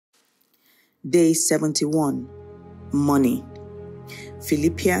Day 71. Money.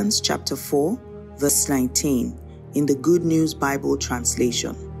 Philippians chapter 4, verse 19 in the Good News Bible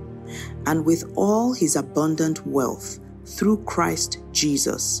translation. And with all his abundant wealth through Christ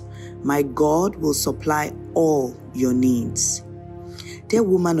Jesus, my God will supply all your needs. Dear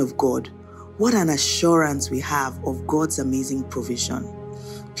woman of God, what an assurance we have of God's amazing provision.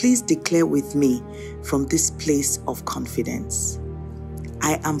 Please declare with me from this place of confidence.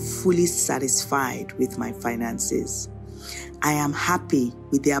 I am fully satisfied with my finances. I am happy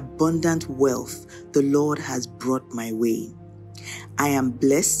with the abundant wealth the Lord has brought my way. I am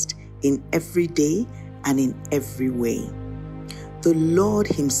blessed in every day and in every way. The Lord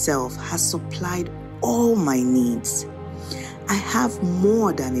himself has supplied all my needs. I have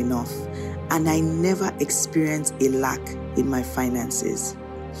more than enough, and I never experience a lack in my finances.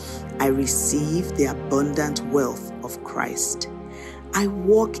 I receive the abundant wealth of Christ. I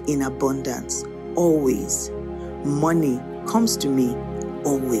walk in abundance always. Money comes to me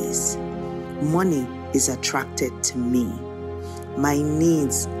always. Money is attracted to me. My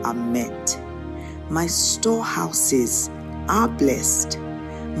needs are met. My storehouses are blessed.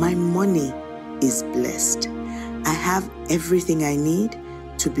 My money is blessed. I have everything I need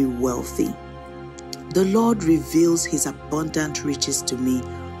to be wealthy. The Lord reveals his abundant riches to me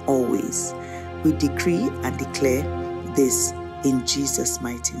always. We decree and declare this in Jesus'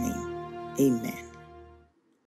 mighty name. Amen.